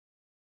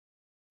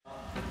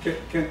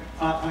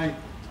I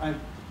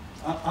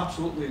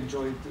absolutely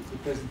enjoyed the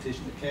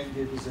presentation that Ken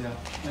gave us there.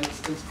 And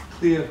it's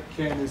clear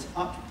Ken is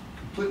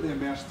completely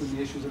immersed in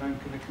the issues around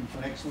curriculum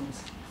for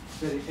excellence,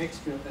 very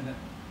expert in it.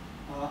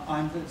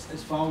 And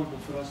it's valuable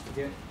for us to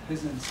get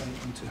his insight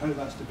into how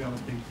that's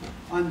developing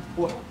and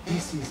what he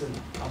sees are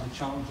the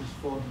challenges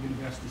for the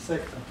university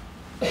sector.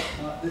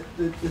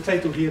 The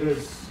title here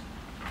is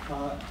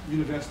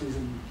Universities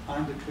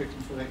and the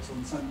Curriculum for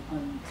Excellence,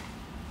 and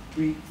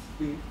we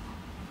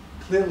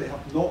clearly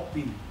have not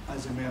been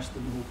as immersed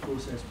in the whole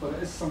process, but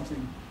it is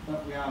something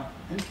that we are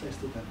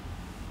interested in.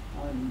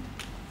 And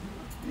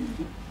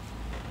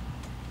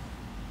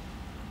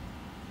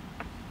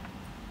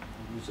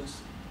I'll use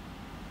this.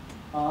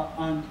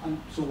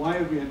 And so why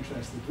are we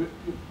interested?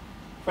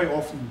 Quite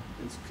often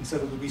it's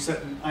considered that we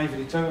sit in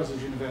ivory towers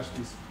as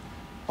universities,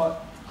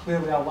 but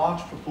clearly a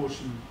large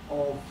proportion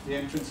of the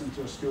entrants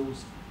into our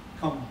schools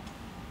come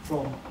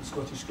from the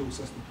Scottish school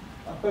system.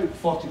 About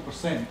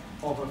 40%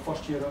 of our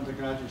first year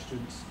undergraduate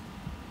students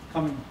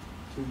coming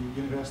to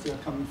the university are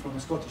coming from a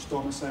Scottish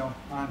domicile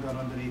and are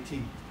under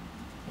 18.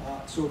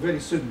 So very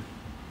soon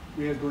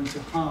we are going to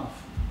have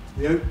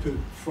the output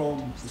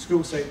from the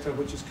school sector,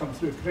 which has come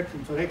through a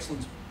curriculum for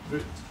excellence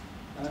route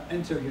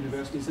into our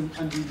universities,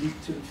 and we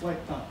need to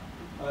reflect that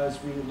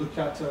as we look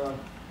at our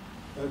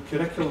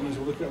curriculum, as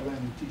we look at our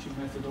learning and teaching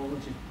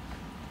methodology.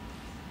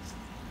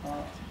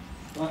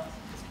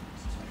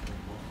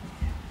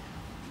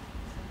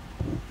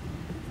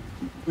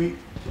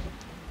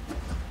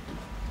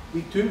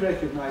 We do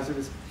recognise it,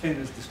 as Ken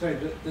has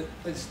described it, that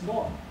it's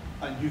not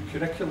a new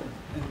curriculum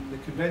in the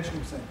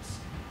conventional sense.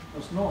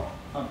 There's not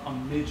a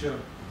major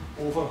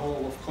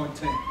overhaul of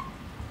content,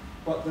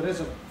 but there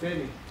is a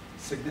very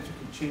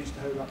significant change to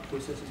how that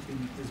process has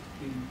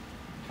been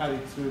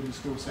carried through in the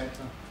school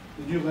sector.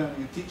 The new learning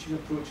and teaching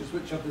approaches,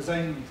 which are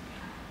designed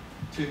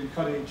to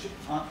encourage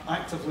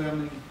active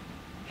learning,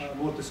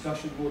 more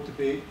discussion, more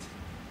debate,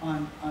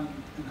 and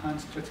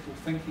enhance critical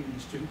thinking in the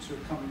students who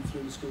are coming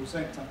through the school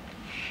sector.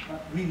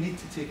 We need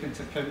to take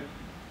into account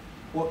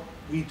what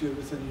we do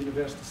within the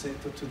university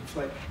sector to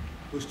reflect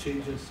those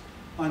changes.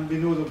 And we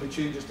know there will be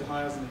changes to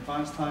hires and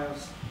advanced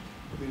hires.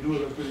 We know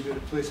they're going to be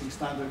replacing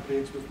standard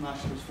grades with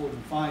Nationals 4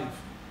 and 5,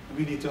 and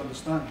we need to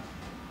understand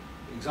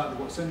exactly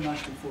what's in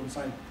National 4 and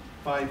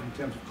 5 in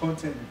terms of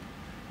content,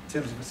 in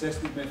terms of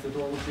assessment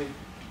methodology,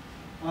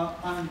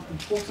 and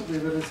importantly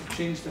there is a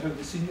change to how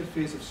the senior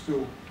phase of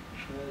school,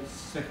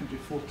 secondary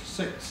 4 to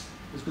 6,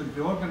 is going to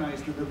be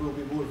organised, and there will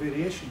be more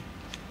variation.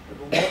 It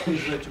will not be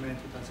as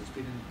regimented as it's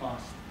been in the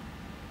past,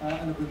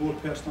 and there will be more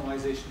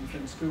personalisation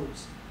within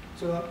schools.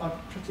 So there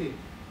are pretty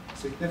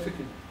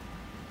significant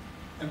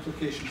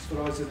implications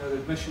for us in our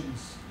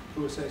admissions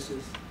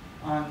processes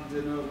and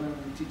in our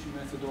learning and teaching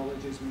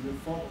methodology as we move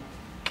forward.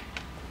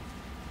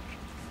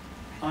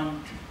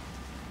 And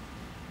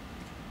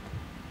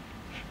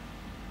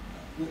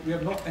we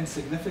are not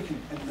insignificant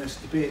in this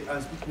debate,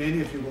 as many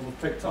of you will have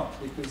picked up,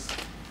 because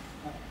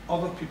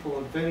other people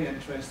are very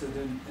interested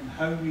in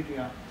how we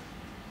react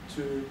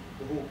to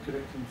the whole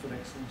curriculum for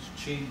excellence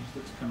change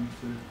that's coming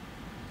through.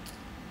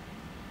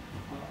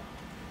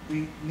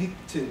 We need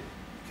to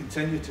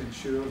continue to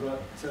ensure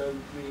that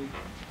we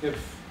give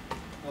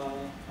a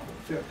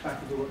fair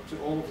crack of the whip to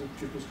all of the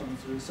pupils coming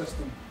through the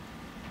system,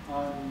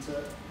 and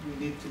we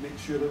need to make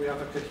sure that we have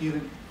a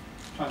coherent,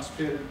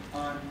 transparent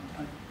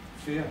and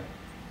fair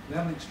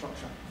learning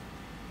structure.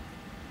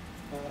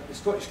 The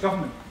Scottish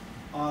Government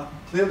are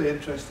clearly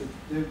interested.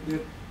 They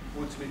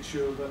want to make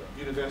sure that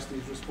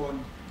universities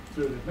respond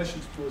through their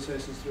admissions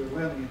processes, through their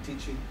learning and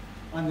teaching,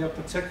 and they are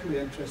particularly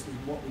interested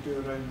in what we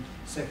do around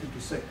secondary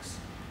 6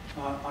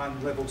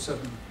 and level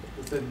 7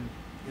 within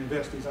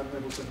universities and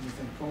level 7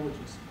 within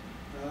colleges.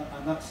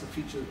 And that's a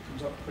feature that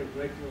comes up quite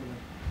regularly.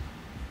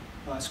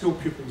 School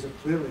pupils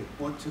clearly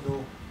want to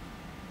know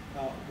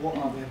what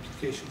are the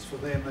implications for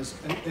them as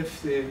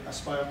if they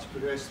aspire to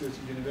progress through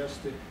to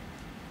university.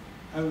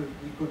 How are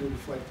we going to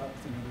reflect that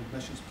within our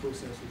admissions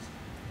processes?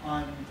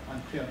 And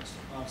parents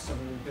are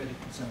similarly very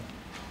concerned.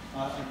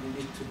 And we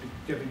need to be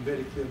giving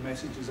very clear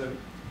messages out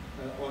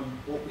on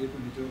what we are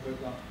going to do about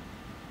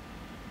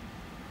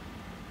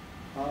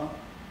that.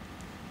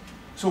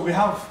 So we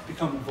have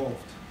become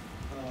involved.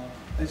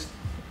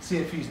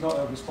 CFE is not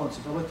our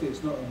responsibility,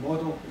 it's not our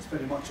model, it's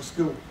very much a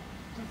school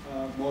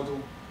model.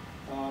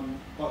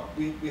 But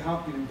we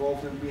have been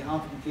involved and we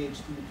have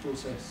engaged in the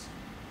process.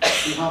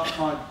 We have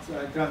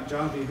had Grant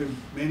Jarvie, who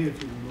many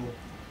of you will know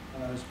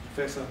as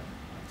Professor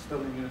at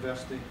Stirling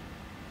University,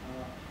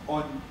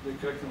 on the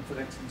Curriculum for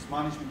Excellence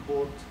Management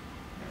Board.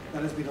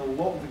 There has been a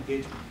lot of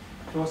engagement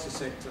across the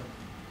sector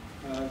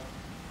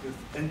with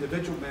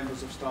individual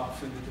members of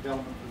staff in the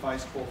development of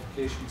revised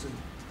qualifications in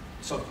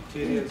subject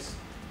areas.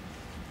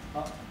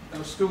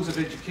 Our schools of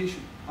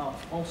education have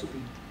also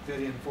been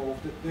very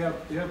involved. They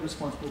are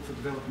responsible for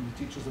developing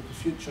the teachers of the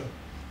future.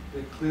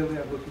 They clearly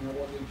are looking at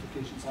what the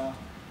implications are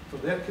for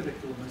their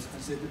curriculum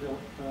as they develop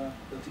their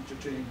teacher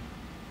training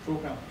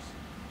programmes.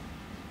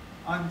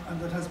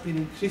 And there has been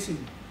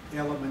increasing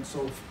elements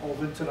of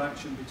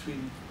interaction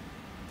between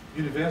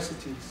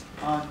universities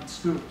and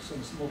schools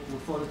and local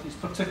authorities,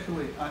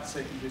 particularly at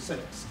secondary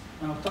 6.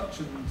 And I'll touch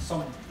on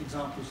some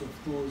examples of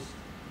those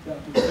that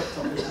have been picked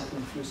up as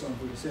looking through some of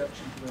the research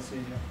into this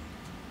area.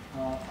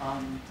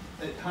 And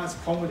it has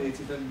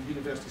culminated in the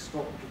University of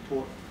Scotland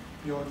report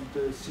beyond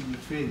the senior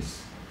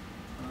phase.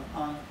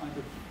 And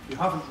if you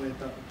haven't read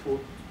that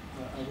report,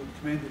 I would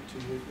commend it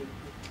to you.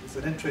 It's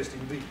an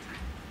interesting read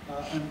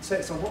and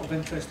sets a lot of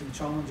interesting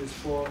challenges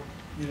for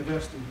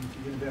universities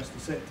and the university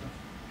sector.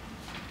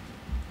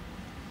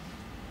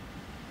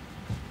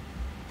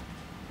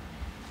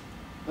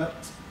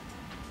 That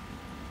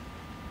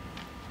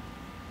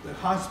there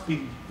has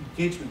been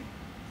engagement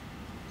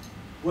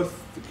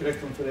with the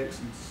Curriculum for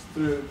Excellence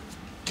through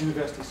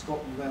University of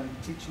Scotland Learning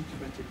Teaching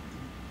Committee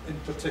in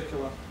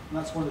particular, and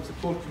that's one of the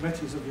core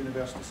committees of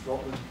University of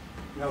Scotland.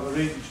 We have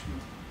arranged,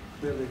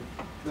 clearly,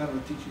 learning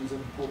and teaching is an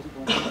important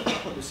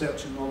one,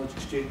 research and knowledge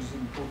exchange is an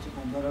important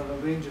one. There are a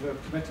range of our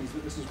committees,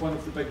 but this is one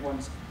of the big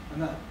ones,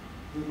 and that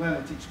the Learning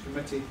and Teaching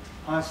Committee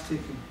has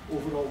taken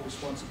overall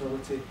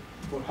responsibility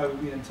for how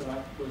we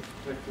interact with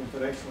Curriculum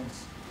for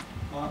Excellence.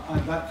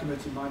 And that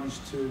committee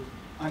managed to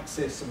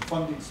access some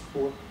funding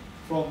support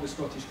from the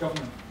Scottish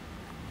Government.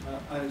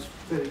 And it's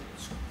very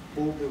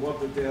boldly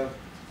worded there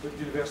that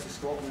University of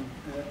Scotland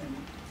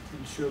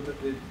ensured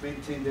that they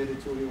maintained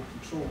editorial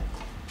control.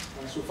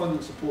 So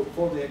funding support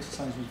for the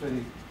exercise was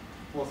very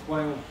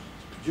worthwhile,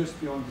 produced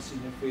beyond the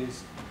senior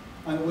phase.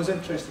 And it was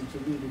interesting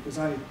to me because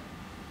I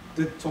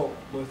did talk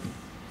with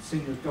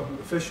senior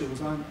government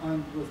officials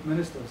and with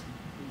ministers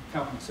and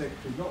cabinet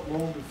secretary not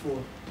long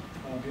before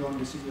beyond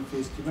the senior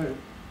phase came out,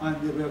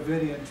 and they were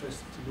very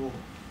interested to know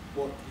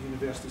what the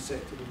university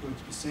sector was going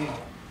to be saying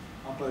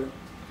about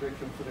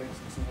Curriculum for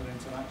Excellence and their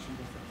interaction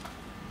with it.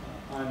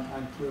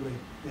 And clearly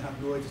they had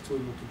no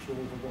editorial control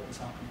over what was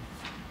happening.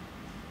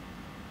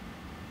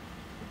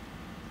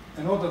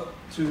 In order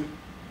to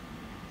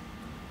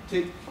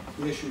take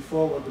the issue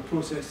forward, the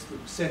process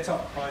that was set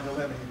up by the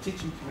Learning and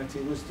Teaching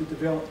Committee was to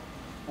develop,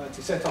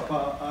 to set up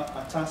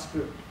a task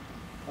group.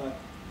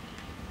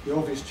 The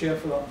obvious chair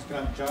for that was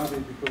Grant Jarvie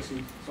because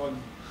he's on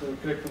the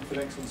Curriculum for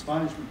Excellence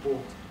Management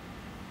Board,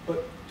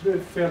 but drew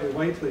fairly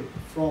widely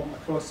from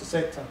across the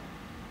sector.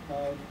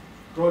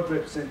 Broad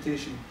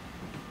representation,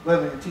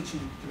 Learning and Teaching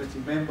Committee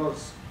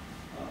members,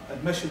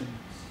 admissions,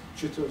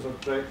 tutors or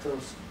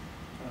directors.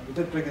 We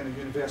did bring in a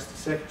university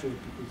secretary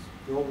because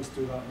we always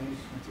do that in any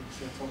committee we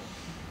set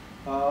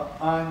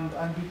up.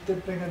 And we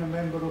did bring in a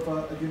member of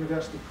a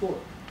university court,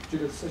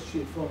 Judith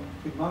Sishy from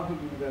Queen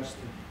Margaret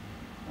University,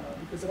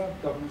 because there are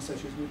governance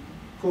issues.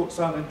 Courts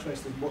are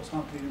interested in what's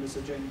happening in this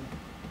agenda.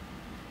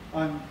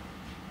 And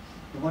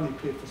the money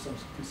paid for some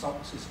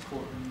consultancy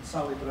support, and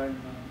Sally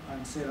Brown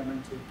and Sarah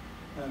Minty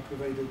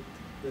provided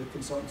the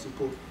consultancy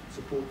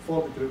support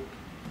for the group.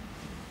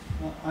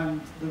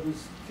 And there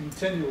was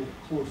continual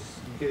close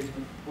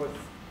engagement with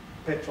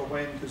Petra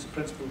Wen, who's the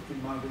principal of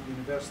Queen Margaret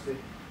University,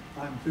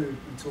 and who,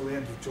 until the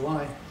end of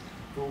July,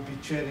 will be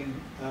chairing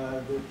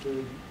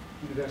the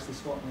University of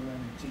Scotland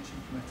Learning and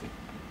Teaching Committee.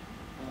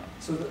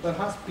 So that there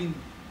has been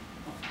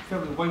a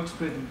fairly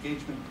widespread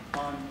engagement,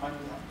 and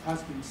it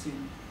has been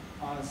seen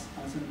as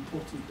an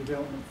important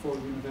development for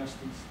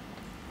universities.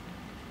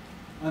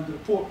 And the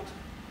report,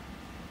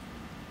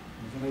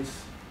 there's a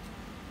nice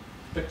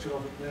picture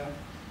of it there.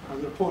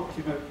 The report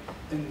came out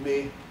in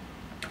May,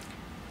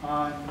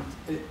 and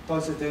it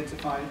does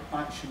identify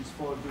actions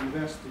for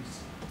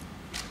universities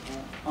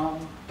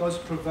and does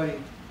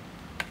provide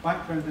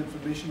background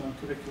information on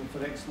Curriculum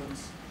for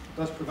Excellence,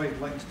 does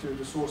provide links to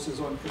resources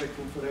on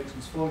Curriculum for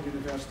Excellence for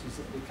universities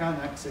that they can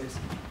access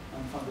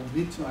and will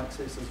need to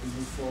access as we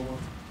move forward,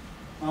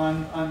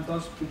 and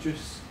does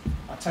produce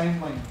a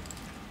timeline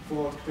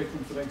for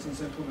Curriculum for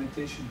Excellence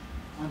implementation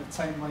and a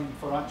timeline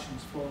for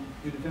actions from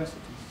universities.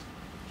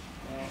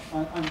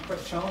 And quite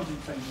a challenging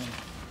timeline,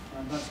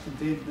 and that's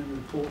contained in the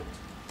report,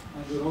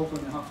 and we're all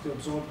going to have to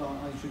absorb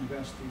that as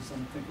universities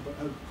and think about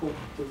how to cope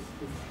with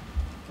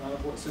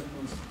what's in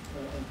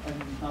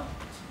that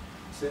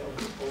set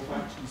of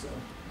actions that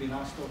have been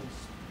asked of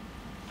us.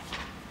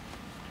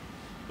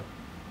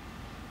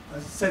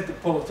 As I said,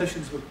 that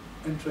politicians were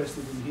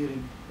interested in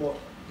hearing what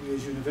we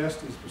as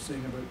universities were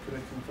saying about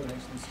Curriculum for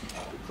Excellence,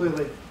 but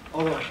clearly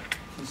other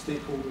key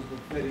stakeholders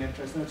were very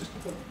interested. I'll just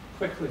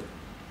quickly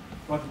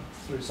run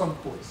through some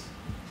quotes.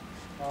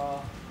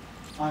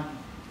 And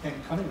Ken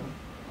Cunningham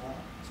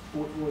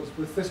quote was,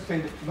 "With this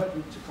kind of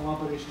commitment to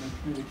collaboration and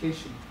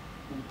communication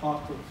on the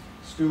part of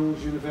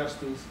schools,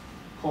 universities,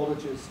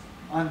 colleges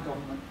and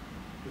government,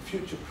 the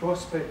future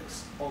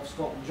prospects of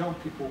Scotland's young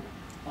people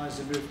as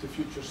they move to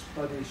future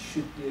studies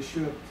should be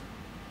assured.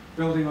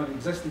 Building on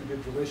existing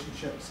good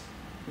relationships,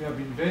 we have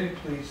been very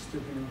pleased to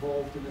have been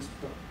involved in this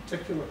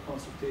particular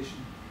consultation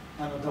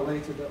and are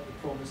delighted at the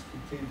promise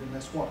contained in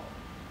this work."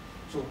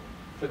 So,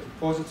 pretty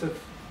positive.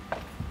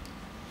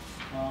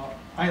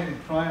 Eileen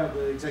Pryor,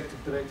 the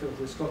Executive Director of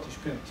the Scottish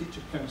Parent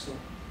Teacher Council,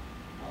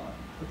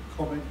 her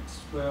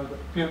comments were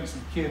that parents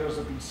and carers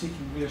have been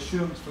seeking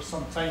reassurance for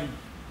some time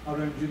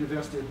around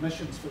university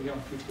admissions for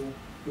young people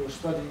who are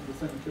studying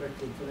within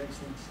Curriculum for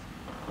Excellence.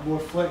 A more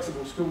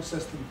flexible school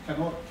system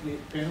cannot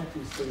create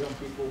penalties for young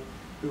people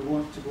who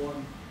want to go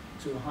on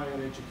to a higher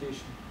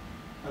education.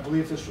 I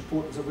believe this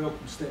report is a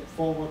welcome step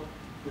forward,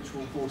 which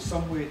will go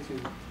some way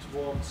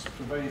towards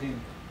providing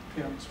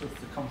parents with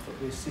the comfort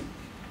they seek.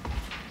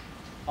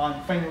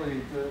 And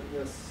finally,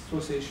 the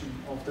Association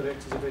of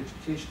Directors of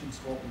Education in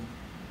Scotland,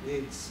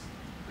 AIDS,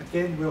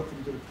 again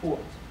welcomed the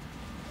report.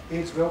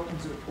 AIDS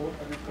welcomes the report,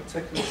 and in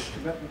particular the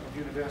commitment of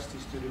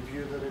universities to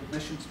review their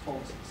admissions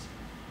policies.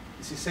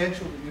 It's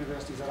essential that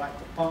universities are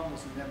active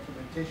partners in the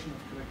implementation of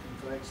curriculum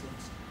for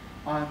excellence,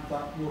 and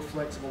that more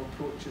flexible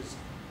approaches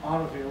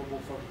are available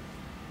for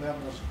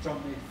learners'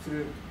 journey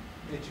through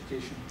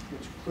education,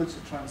 which includes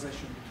the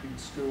transition between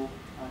school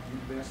and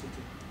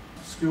university.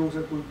 Schools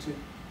are going to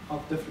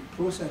have different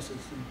processes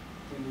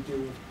when they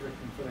deal with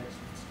curriculum for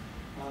excellence,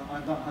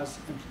 and that has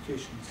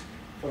implications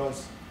for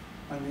us,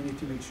 and we need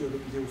to make sure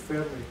that we deal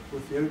fairly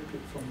with the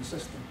output from the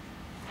system,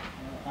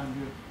 and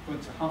we're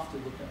going to have to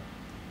look at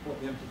what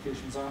the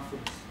implications are for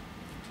us.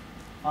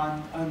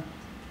 And I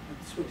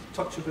just want to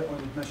touch a bit on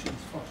admissions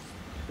first,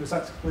 because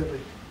that's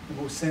clearly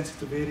the most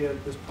sensitive area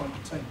at this point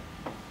in time.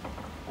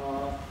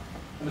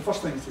 And the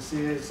first thing to say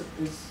is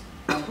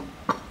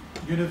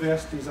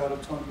universities are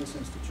autonomous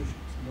institutions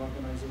and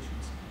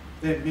organisations.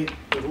 They make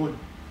their own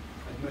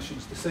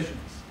admissions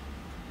decisions.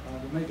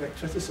 There might be a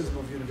criticism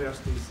of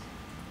universities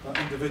that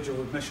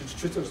individual admissions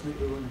tutors make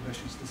their own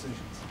admissions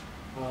decisions.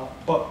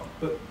 But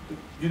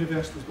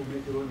universities will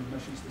make their own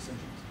admissions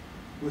decisions.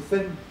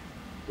 Within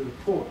the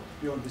report,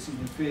 beyond the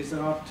senior phase,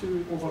 there are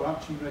two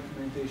overarching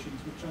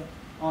recommendations which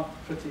are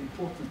pretty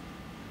important.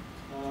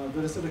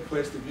 There is a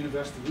request that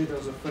university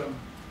leaders affirm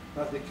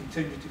that they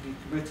continue to be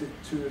committed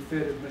to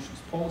fair admissions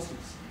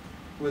policies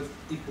with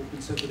equal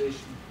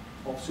consideration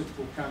of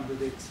suitable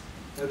candidates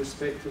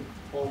irrespective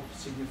of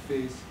senior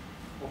phase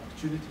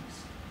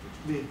opportunities,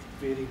 which may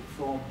vary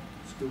from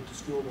school to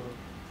school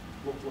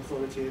or local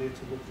authority area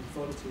to local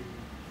authority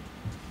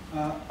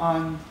area.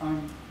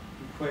 And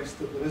request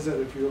that there is a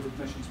review of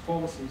admissions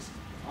policies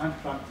and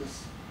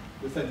practice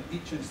within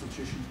each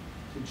institution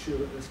to ensure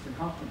that this can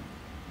happen.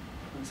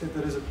 And said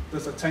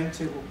there's a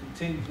timetable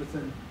contained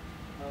within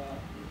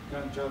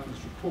Grant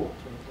Jarvin's report,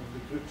 or the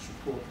group's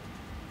report,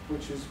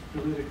 which is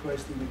really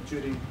requesting that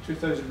during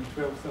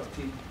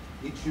 2012-13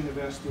 each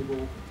university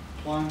will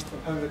plan for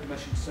how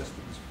admission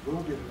systems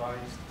will be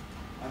revised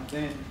and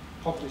then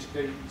publish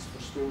guidance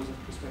for schools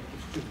and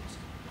prospective students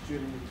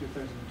during the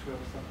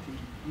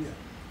 2012-13 year,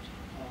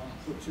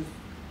 which is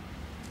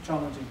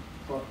challenging,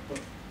 but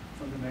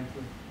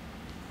fundamentally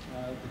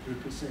the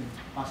group is saying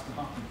has to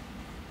happen.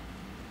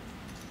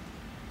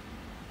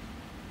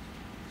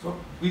 So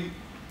we,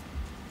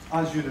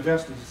 as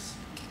universities,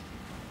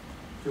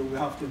 feel we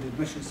have to, on the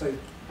admission side,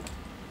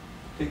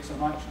 take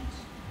some actions.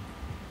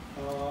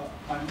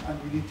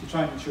 And we need to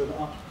try and ensure that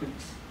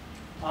applicants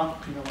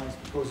aren't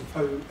penalised because of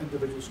how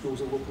individual schools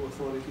or local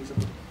authorities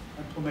have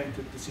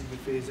implemented the senior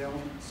phase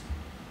elements.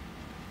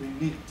 We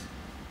need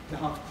to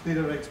have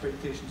clearer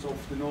expectations of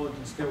the knowledge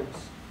and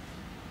skills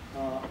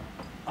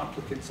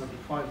applicants are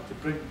required to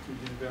bring to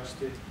the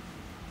university.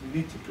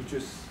 We need to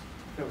produce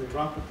fairly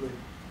rapidly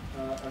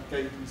our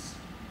guidance,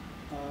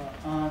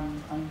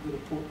 and the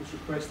report was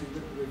requesting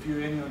that we review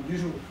any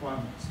unusual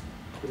requirements,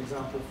 for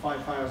example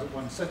 5 hires at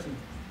one sitting,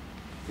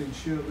 to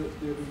ensure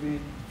that they remain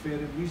fair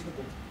and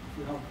reasonable. If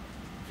we have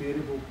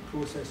variable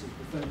processes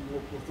within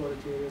local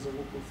authority areas or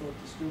local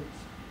authority schools.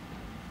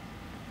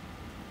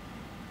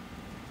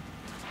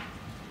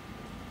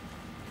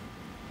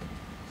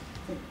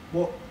 I think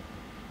what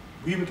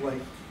we would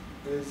like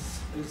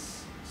is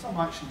some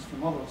actions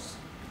from others.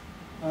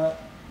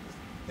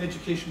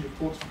 Education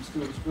reports from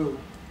schools will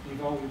be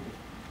valuable.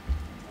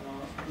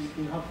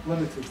 We have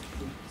limited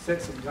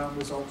sets of exam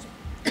results.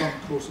 Some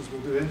courses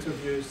will do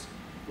interviews,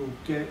 will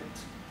get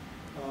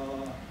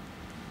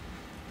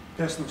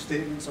personal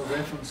statements or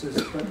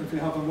references, but if we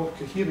have a more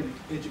coherent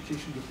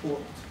education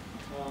report,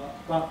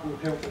 that will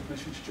help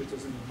admissions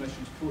tutors in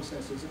admissions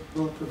processes. It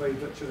will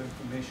provide richer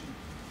information.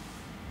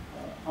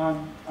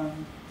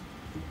 And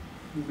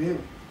we may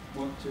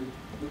want to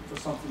look for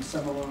something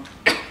similar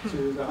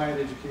to the Higher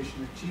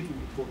Education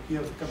Achievement Report.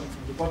 Here they're coming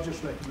from the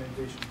Burgess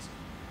recommendations,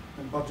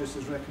 and Burgess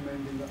is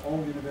recommending that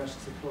all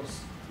universities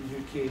across the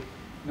UK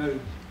now,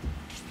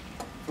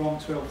 from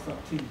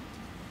 12-13,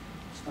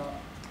 start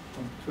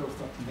from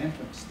 12-13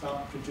 entrants,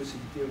 start producing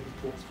detailed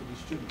reports for these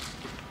students,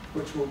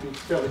 which will be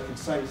fairly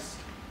concise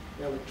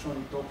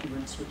electronic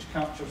documents which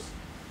captures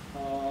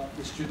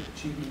the student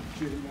achievement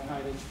during their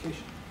higher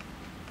education.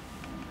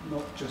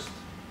 Not just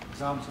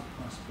exams of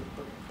course,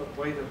 but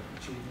wider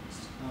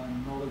achievements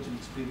and knowledge and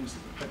experience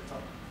that they've picked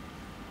up.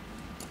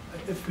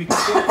 If we get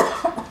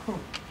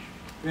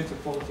better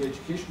quality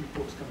education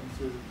reports coming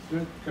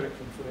through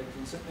curriculum for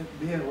excellence,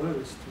 it may allow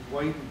us to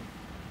widen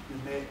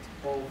the net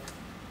of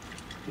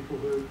people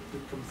who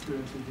come through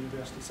into the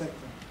university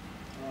sector.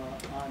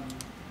 And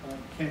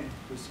Ken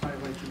was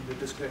highlighting the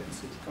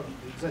discrepancy that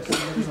currently exists,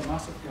 and there is a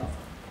massive gap.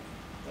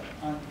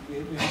 And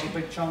we have a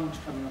big challenge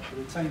coming up by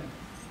the time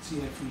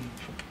CFE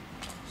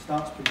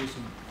starts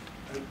producing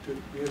output,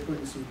 we are going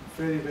to see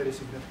very, very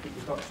significant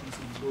reductions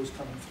in those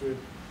coming through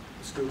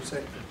the school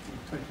sector. In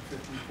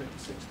 2015,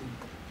 2016,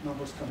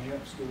 numbers coming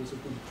out of schools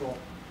are going to drop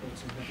quite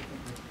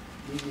significantly.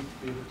 We need to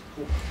be able to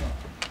cope with that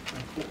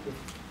and cope with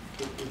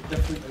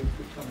different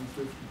output coming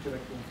through from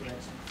curriculum for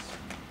excellence.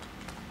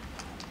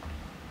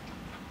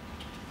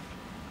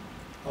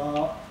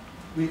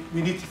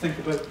 We need to think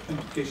about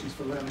implications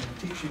for learning and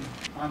teaching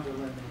and our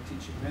learning and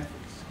teaching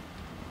methods.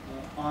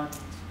 And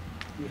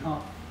we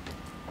have,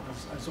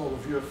 as all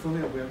of you are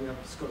fully aware, we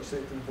have the Scottish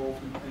sector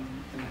involved in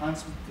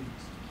enhancement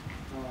teams,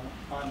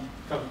 and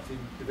currently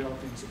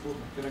developing and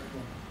supporting the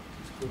curriculum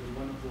is clearly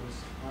one of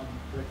those, and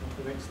curriculum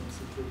for excellence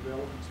is very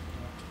relevant to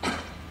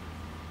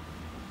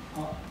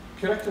that.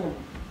 Curriculum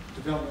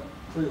development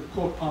is a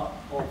core part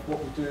of what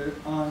we do,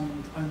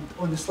 and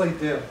on the slide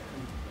there,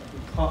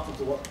 part of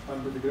the work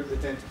done with the group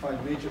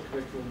identified major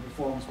curriculum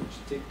reforms which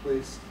take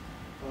place.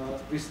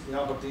 Recently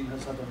Aberdeen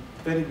has had a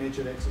very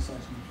major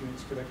exercise in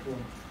the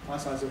curriculum,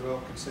 as has the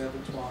Royal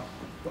Conservatoire,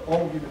 but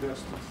all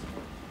universities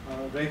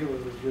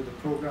regularly review the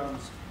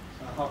programmes,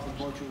 have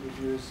the module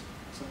reviews.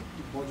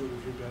 Module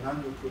review be an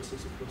annual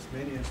process across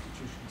many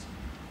institutions,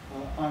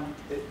 and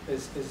it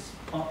is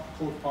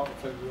core part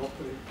of how we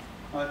operate,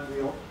 and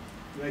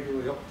we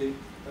regularly update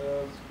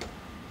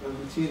our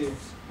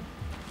materials.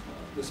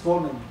 This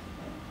morning,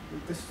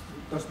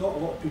 there's not a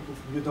lot of people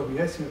from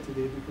UWS here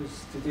today,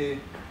 because today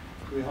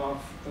we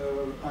have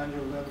our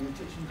annual learning and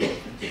teaching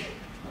conference,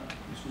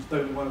 which is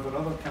down in one of our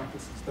other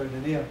campuses down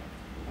in Ayr,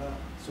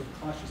 so the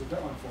clash is a bit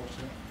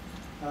unfortunate.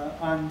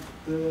 And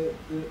the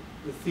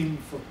theme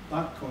for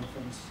that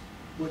conference,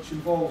 which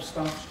involves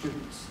staff,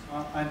 students,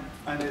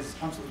 and is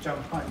absolutely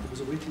jam-packed. There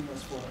was a waiting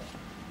list for it,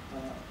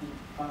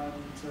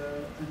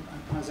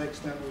 and has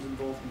externals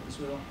involved in it as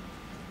well.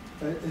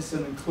 It's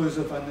an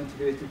inclusive and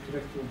integrated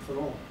curriculum for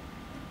all.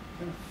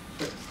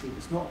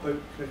 It's not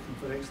about curriculum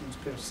for excellence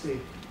per se,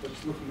 but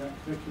it's looking at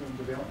curriculum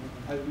development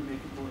and how we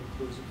make it more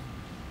inclusive.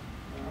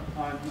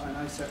 And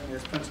I certainly,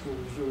 as principal,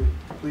 was really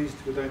pleased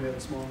to go down there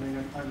this morning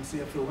and see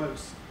a full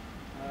house,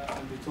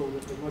 and be told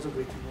that there was a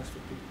waiting list for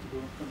people to go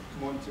and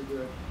come on to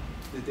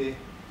the day.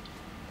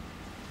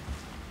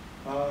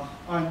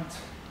 And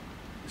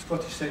the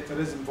Scottish sector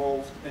is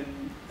involved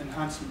in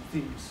enhancement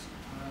themes.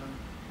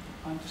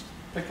 And just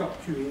pick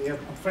up QA.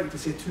 I'm frightened to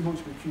say too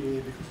much about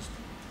QA because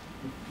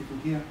people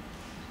here.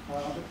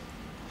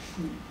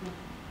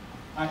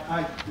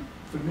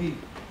 For me,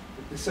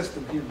 the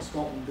system here in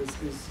Scotland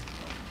is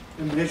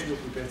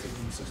immeasurably better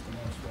than the system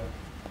elsewhere.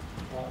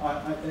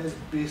 It is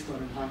based on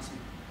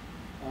enhancement,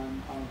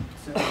 and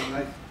certainly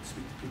when I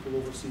speak to people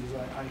overseas,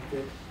 I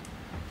get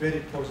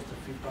very positive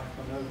feedback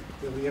on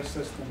the layer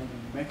system and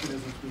the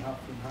mechanisms we have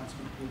for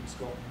enhancement here in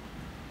Scotland.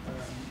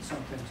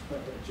 Sometimes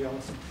quite a bit of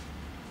jealousy.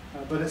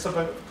 But it's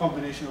about a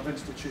combination of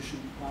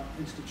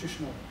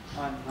institutional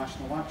and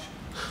national action.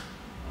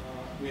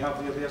 We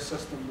have the layer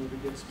system where we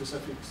get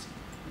specifics,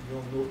 and you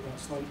all note that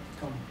slide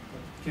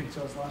came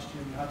to us last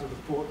year, and we had a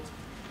report.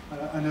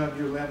 And our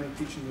new learning,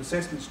 teaching, and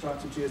assessment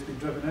strategy has been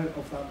driven out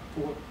of that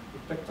report.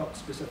 We've picked up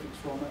specifics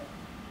from it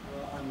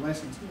and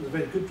lessons. It was a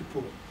very good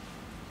report,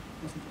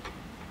 wasn't it?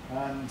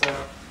 And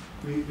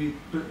we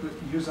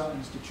use that at an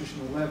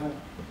institutional level.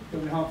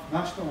 But we have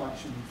national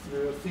action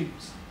through our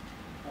themes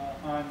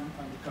and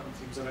the current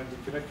themes around the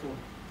curriculum.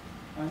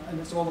 And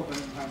it's all about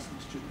enhancing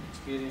student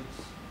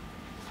experience.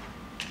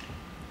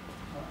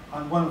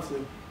 And one of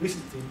the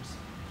recent themes,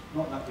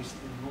 not that recent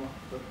anymore,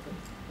 but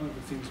one of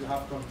the themes we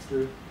have gone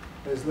through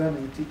is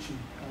learning and teaching,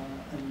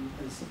 and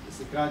is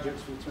the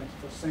graduates for the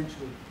 21st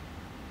century.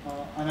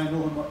 And I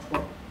know how much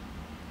work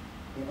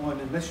went on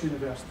in this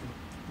university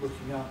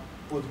looking at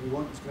what do we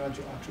want as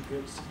graduate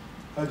attributes,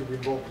 how do we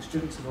involve the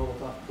students in all of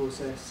that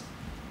process.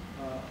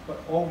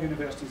 But all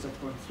universities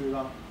have gone through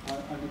that,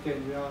 and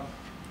again we are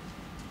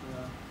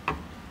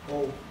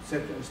all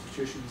separate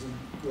institutions, and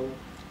we'll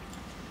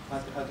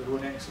had their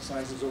own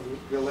exercises, or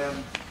we'll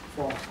learn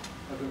from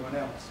everyone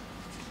else.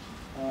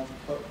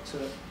 But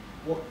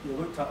what you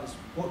looked at is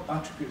what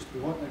attributes do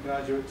we want in the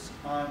graduates,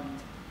 and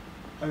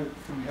how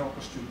can we help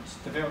our students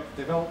develop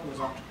those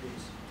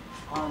attributes.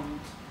 And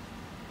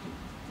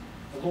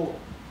although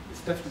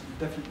it's different in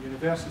different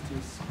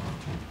universities,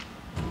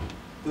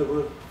 there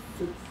were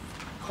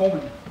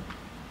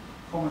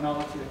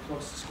commonality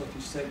across the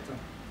Scottish sector,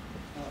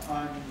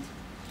 and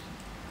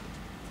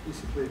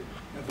basically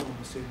everyone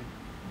was saying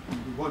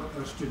we want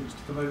our students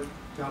to come out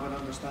to have an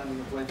understanding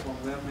of lifelong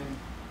learning,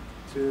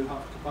 to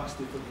have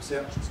capacity for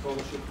research and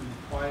scholarship and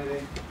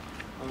inquiry,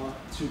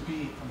 to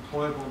be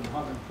employable and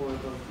have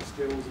employability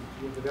skills and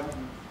career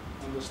development,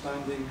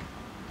 understanding,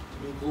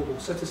 to be global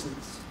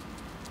citizens,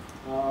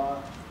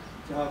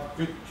 to have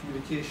good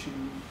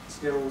communication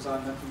skills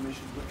and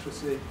information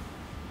literacy,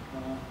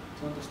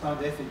 to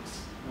understand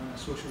ethics,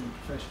 social and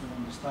professional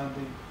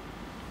understanding,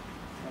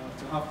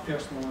 to have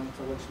personal and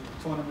intellectual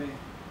autonomy,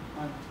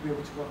 and to be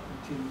able to work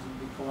in teams and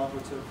be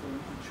collaborative and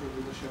show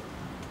leadership.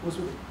 Those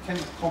were the kind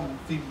of common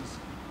themes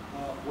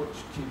which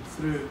came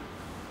through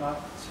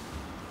that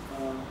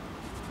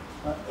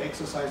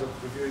exercise of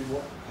reviewing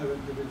how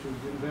individual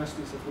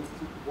universities have looked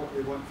at what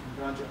they want from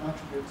graduate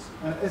attributes.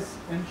 And it is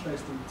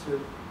interesting to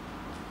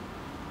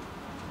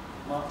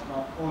map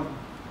that on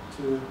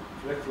to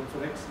curriculum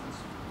for excellence.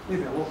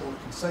 Maybe a lot more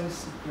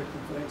concise in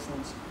curriculum for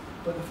excellence,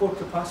 but the 4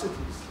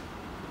 capacities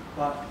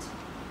that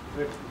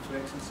curriculum for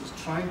excellence is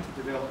trying to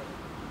develop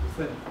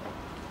within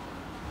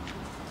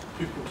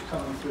pupils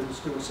coming through the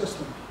school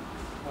system.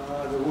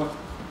 They want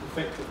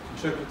effective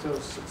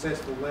contributors,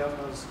 successful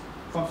learners,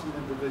 confident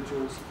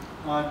individuals,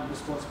 and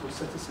responsible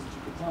citizens.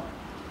 You could have a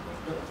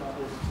bit of that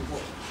over to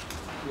what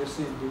we're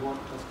saying we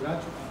want as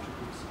graduate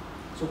attributes.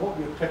 So what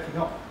we're picking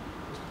up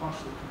is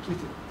partially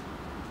completed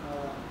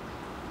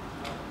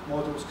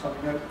models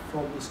coming out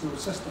from the school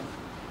system,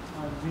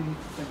 and we need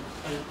to think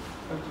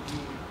how do we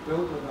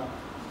build on that?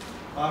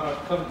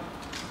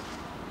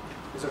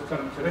 Is our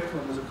current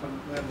curriculum, is our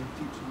current learning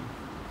teaching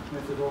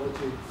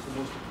methodology the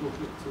most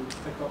appropriate to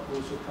pick up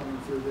those who are coming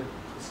through the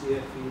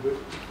CFE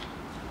route?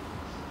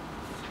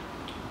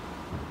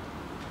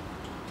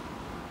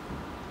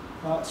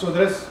 So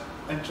there is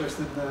interest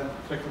in the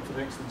curriculum for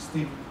excellence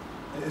theme.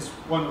 It is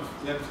one of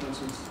the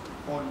influences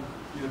on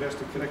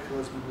university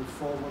curricula as we move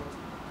forward.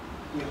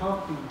 We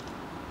have been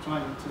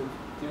trying to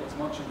get as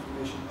much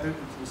information out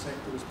into the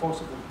sector as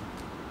possible.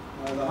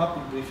 There have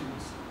been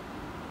briefings,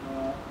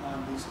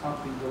 and these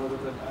have been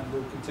delivered and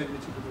will continue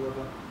to be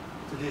delivered.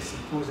 Today's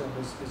symposium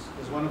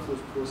is one of those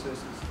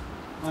processes.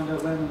 And our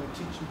Learning and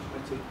Teaching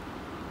Committee,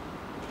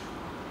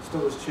 which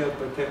still is chaired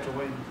by Petra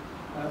Wind,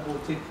 will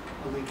take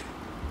a lead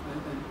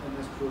in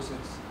this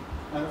process.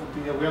 And it will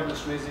be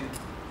awareness raising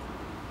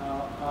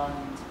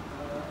and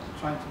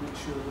trying to make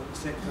sure that the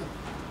sector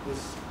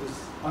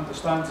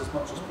understands as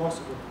much as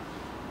possible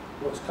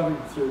what's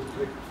coming through the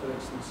Curriculum for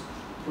Excellence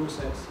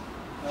process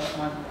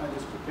and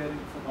is preparing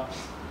for that.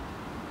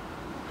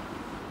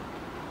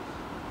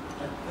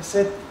 I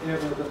said earlier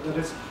that there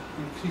is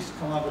increased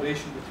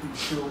collaboration between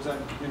schools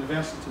and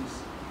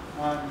universities,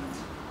 and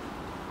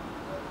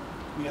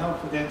we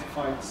have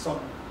identified some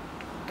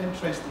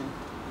interesting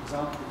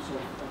examples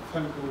of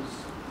how those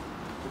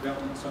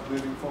developments are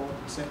moving forward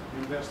in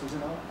secondary universities,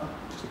 and I'll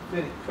just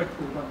very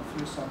quickly run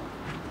through some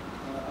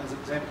as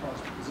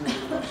exemplars, because these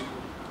are the ones that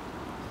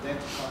we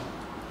identified.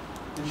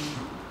 In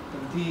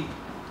Dundee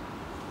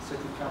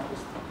City Campus,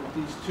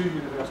 these 2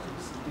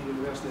 universities, Dundee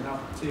University and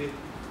Aberdeen,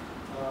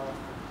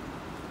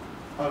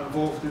 are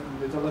involved in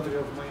the delivery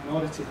of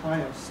minority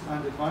hires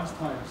and advanced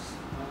hires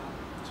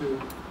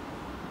to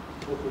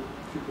local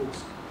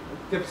pupils.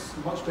 It gives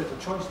much better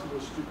choice to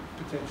those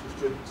potential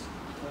students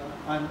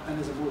and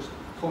is a most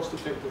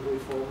cost-effective way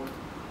forward.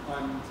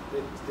 And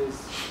it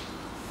is,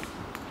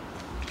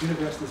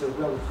 universities are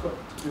well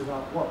equipped to do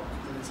that work,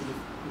 and it's an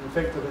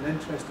effective and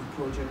interesting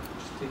project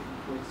which is taking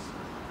place.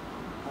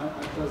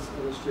 And it does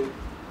illustrate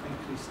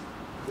increased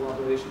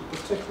collaboration,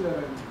 particularly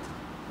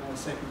around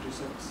secondary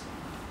 6.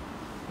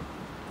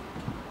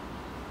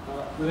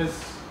 There is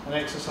an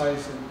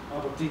exercise in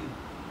Aberdeen,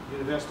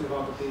 University of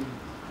Aberdeen,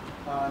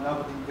 and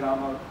Aberdeen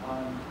Grammar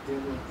and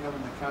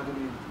Ellen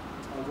Academy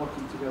are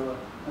working together,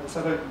 and it's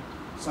around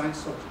science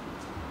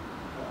subjects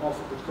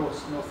offered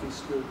across North East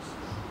schools.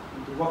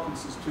 We've been working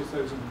since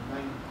 2009,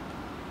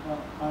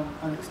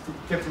 and it's to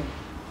give them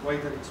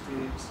wider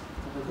experience,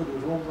 and we're going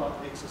to roll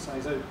that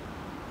exercise out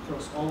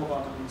across all of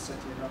Aberdeen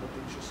City and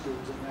Aberdeenshire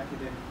schools in the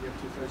academic year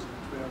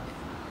 2012.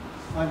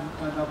 And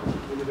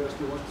Aberdeen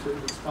University want to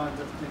expand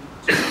it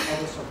into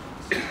other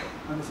subjects.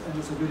 And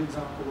it's a good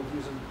example of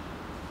using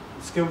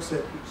the skill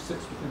set which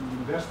sits within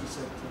the university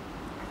sector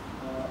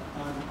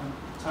and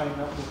tying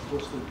that more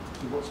closely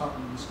to what's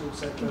happening in the school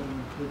sector and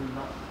including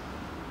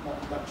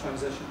that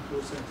transition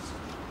process.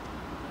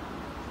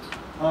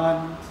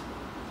 And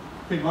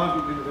Queen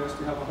Margaret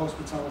University have a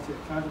hospitality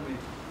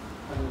academy,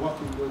 and they're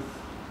working with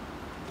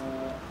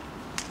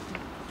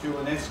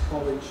Julian S.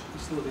 College,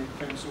 East Lothian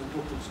Council,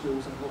 local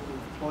schools and local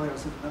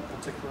employers in that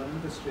particular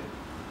industry,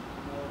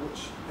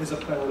 which is a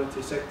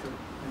priority sector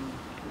in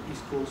the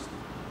East Coast,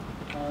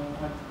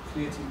 and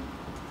creating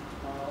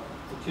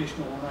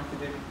vocational and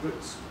academic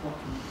routes,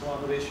 working in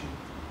collaboration,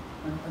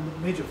 and the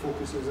major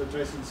focus is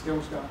addressing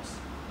skills gaps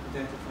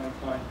identified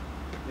by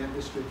the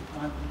industry,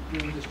 and the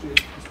industry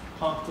is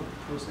part of the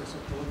process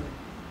of delivery.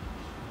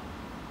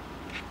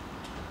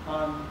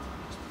 And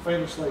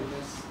final slide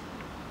is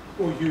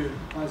OU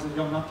as a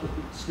young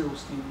applicant school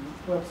scheme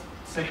where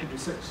secondary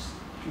 6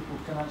 people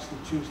can actually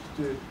choose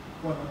to do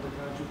one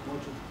undergraduate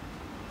module,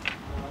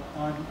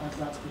 and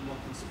that's been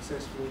working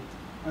successfully.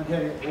 And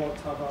here at Watt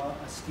have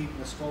a scheme,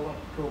 the Scholar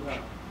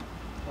programme,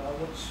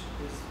 which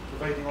is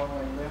providing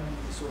online learning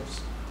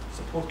resource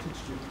supporting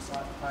students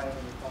at higher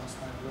and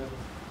advanced higher level,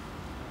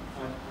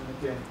 and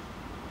again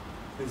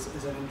is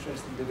an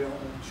interesting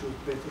development and shows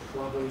better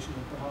collaboration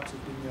than perhaps has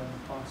been there in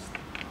the past.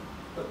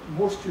 But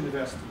most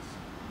universities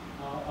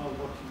are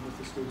working with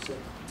the school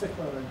sector,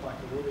 particularly around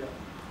baccalaureate.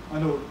 I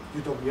know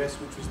UWS,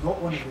 which was not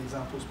one of the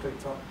examples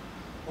picked up,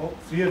 all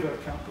 3 of our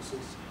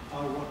campuses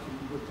are working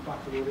with the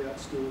baccalaureate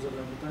schools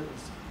around about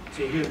us.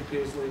 So here in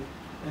Paisley,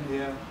 in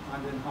Ayr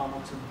and in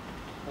Hamilton,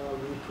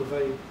 we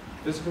provide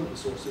physical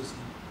resources,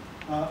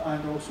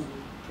 and also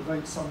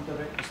provide some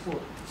direct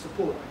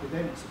support,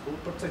 academic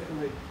support,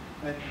 particularly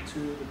into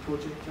the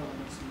project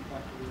elements in the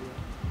back of the year.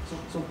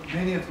 So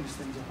many of these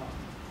things are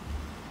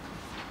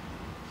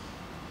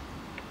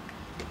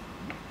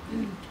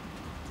happening.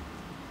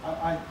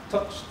 I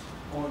touched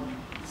on,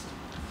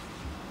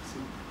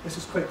 this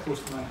is quite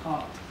close to my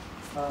heart,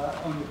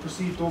 on the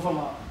perceived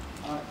overlap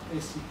at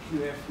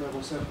SCQF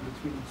level 7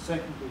 between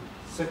secondary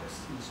 6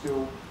 in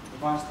school,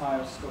 advanced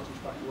higher Scottish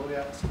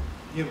baccalaureates,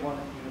 year 1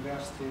 at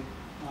university,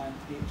 and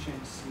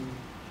HNC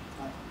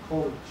at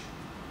college.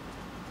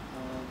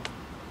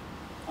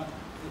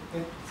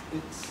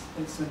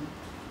 It's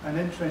an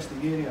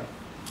interesting area.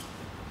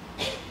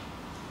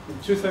 In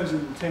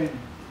 2010,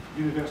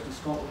 University of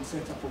Scotland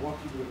set up a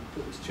working group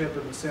that was chaired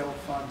by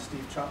myself and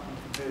Steve Chapman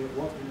from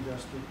Heriot-Watt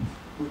University,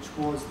 which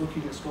was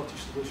looking at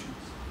Scottish solutions.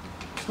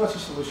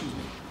 Scottish solutions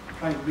were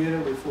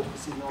primarily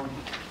focusing on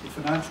the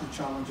financial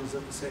challenges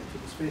that the sector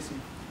was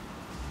facing.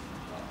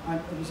 And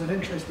it was an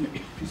interesting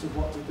piece of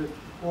work we did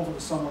over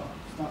the summer,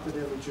 started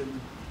early June,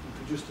 and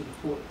produced a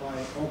report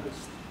by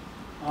August.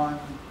 And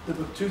there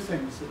were two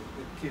things that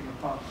came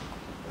apart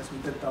as we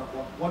did that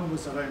work. One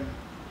was around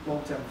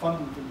long-term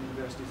funding from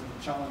universities and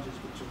the challenges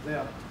which are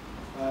there,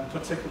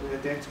 particularly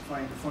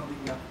identifying the funding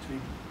gap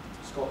between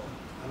Scotland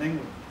and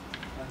England.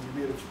 And you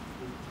may have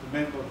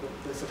remembered that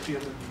this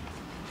appeared in the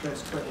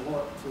press quite a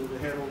lot to the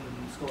Herald,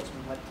 and the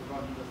Scotsman like to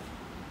run with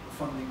the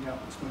funding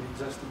gap that's going to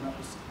exist, and that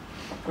was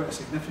quite a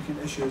significant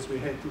issue as we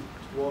headed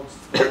towards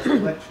the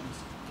elections,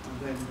 and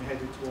then we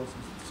headed towards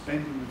the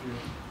spending review.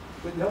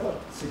 But the other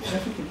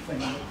significant thing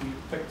that we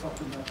picked up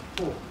in that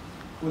report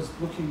was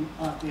looking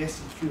at the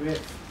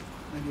SCQF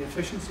and the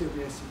efficiency of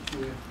the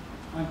SCQF,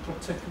 and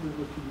particularly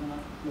looking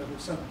at level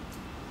 7.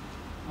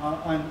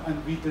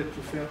 And we did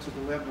refer to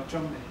the learner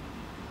journey.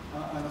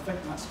 And I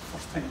think that's the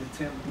first time the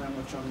term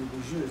learner journey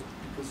was used,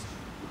 because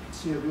we could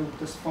see a real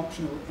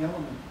dysfunctional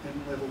element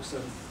in level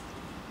 7.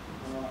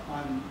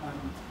 And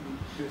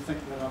we do think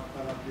there are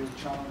real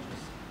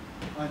challenges.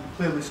 And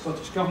clearly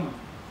Scottish Government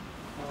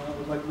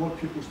would like more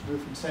pupils to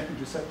move from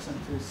secondary 6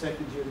 into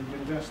second year in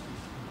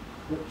universities,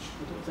 which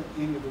I don't think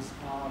any of us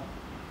are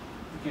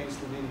against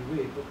in any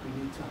way, but we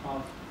need to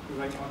have the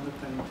right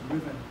underpinning to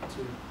move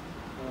into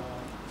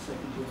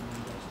second year in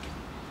university.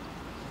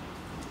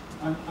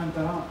 And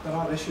there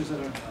are issues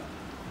around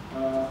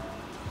that.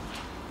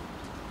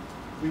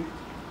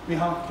 We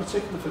have,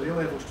 particularly for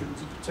A-level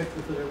students, and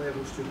particularly for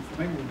A-level students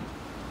from England,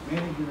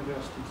 many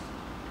universities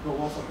will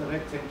offer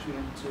direct entry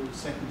into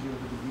second year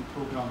of the degree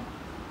programme.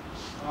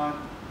 And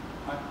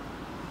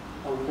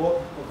a lot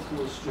of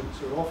those students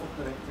who are offered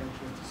direct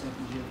entry into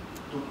second year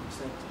don't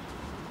accept it.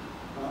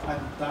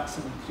 And that's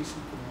an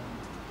increasing phenomenon.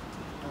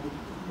 And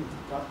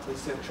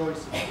that's their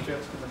choice. If they prefer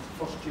to come into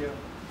first year,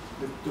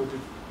 they'll be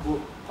more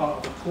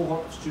part of a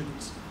cohort of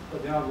students,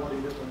 but they are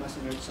worried that they're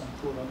missing out some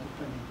core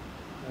underpinning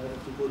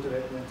if they go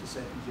directly into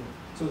second year.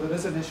 So there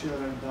is an issue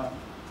around that.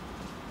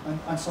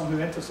 And some who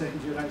enter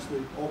second year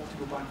actually opt to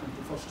go back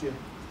into first year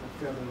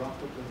fairly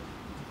rapidly.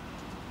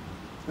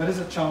 There is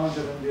a challenge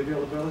around the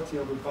availability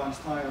of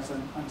advanced hires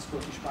and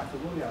Scottish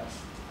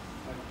baccalaureates.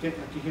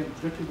 Getting a coherent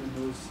grouping in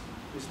those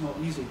is not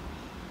easy,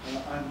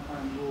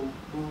 and will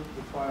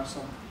require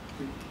some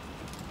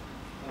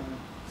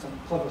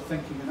clever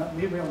thinking, and that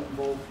may well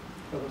involve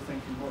clever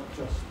thinking not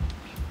just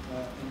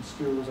in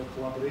schools or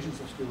collaborations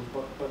of schools,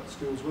 but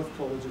schools with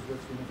colleges,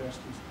 with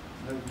universities,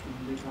 and how we can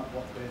make that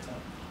work better.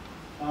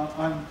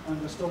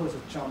 And there still is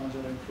a challenge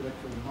around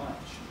curriculum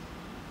match,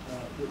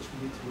 which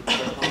we need to look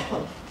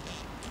at.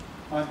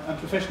 And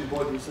professional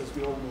bodies, as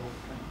we all know,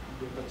 can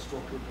be a bit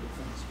stroppy about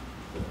things.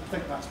 But I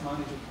think that's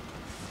manageable.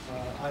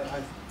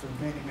 I've for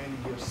many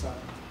years sat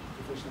in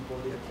professional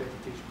body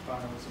accreditation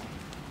panels and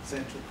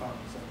central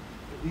panels, and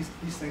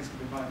these things can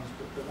be managed,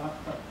 but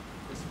that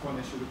is one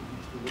issue that we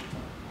need to be looked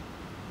at.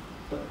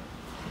 But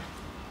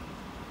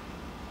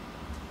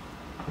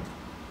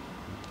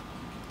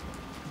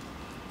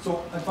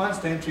so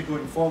advanced entry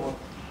going forward,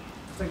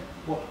 I think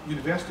what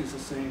universities are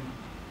saying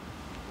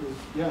is,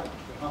 yeah,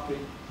 we're happy,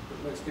 but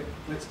let's get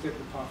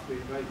the pathway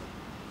right.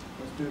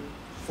 Let's do it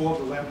for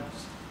the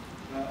learners.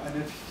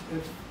 And if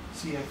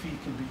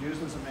CFE can be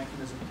used as a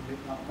mechanism to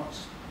make that a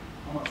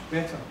much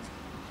better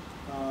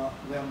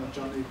learner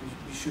journey,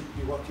 we should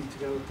be working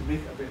together to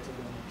make it a better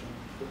learner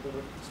journey. But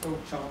there are still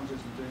challenges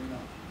in doing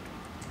that.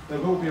 There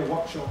will be a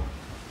workshop,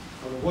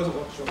 or there was a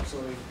workshop,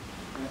 sorry,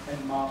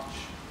 in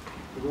March.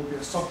 There will be a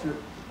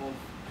subgroup of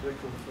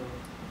curriculum for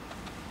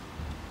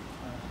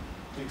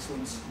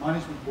Excellence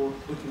Management Board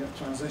looking at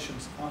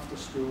transitions after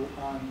school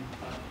and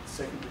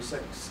secondary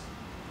 6.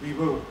 We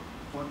will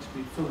want to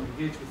be fully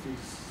engaged with these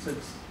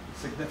since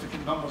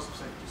significant numbers of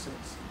secondary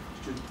 6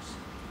 students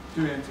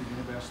do enter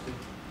university,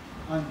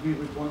 and we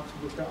would want to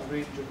look at a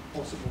range of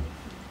possible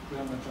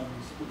learner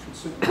journeys which would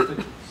suit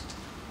individuals.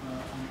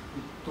 And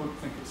we don't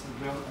think it's a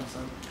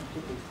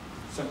completely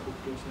simple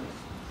process.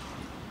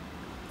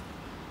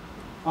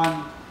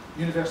 And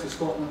University of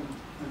Scotland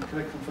and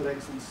Curriculum for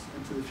Excellence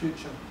into the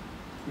future,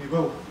 we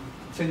will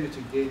continue to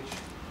engage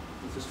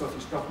with the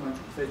Scottish Government,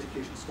 with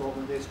Education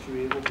Scotland,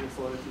 SQA, local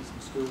authorities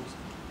and schools,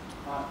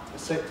 at a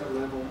sector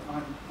level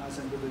and as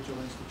individual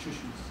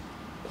institutions.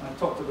 And I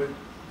talked about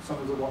some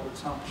of the work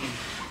that's happening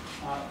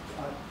at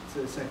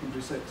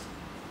Secondary 6.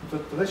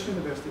 But for this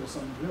university, there's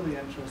some really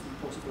interesting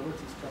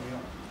possibilities coming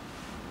up.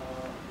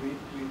 We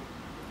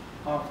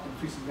have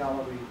Increasing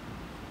Gallery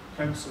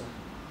Council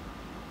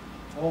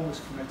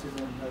almost committed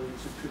in now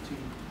to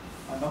putting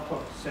an upper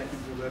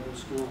secondary level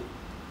school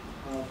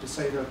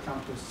beside our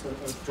campus,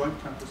 our joint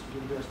campus with the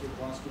University of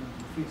Glasgow and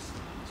Dumfries.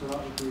 So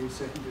that would be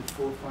secondary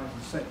 4, 5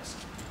 and 6.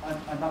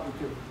 And that would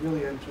give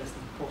really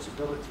interesting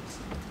possibilities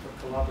for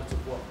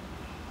collaborative work.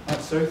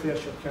 At South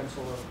Ayrshire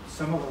Council are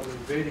similarly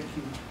very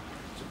keen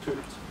to put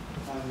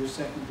a new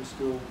secondary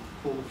school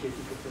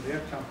co-located within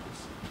their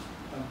campus.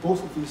 And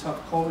both of these have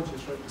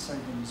colleges right beside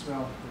them as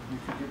well. You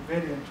can get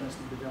very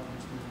interesting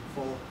developments moving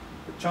forward,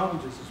 but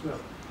challenges as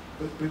well.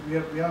 But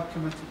we are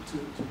committed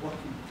to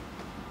working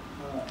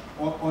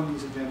on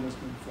these agendas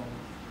moving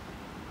forward.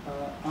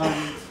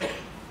 And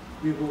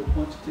we will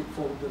want to take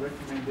forward the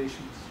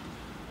recommendations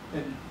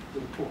in the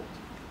report.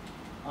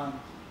 And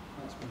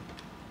that's one.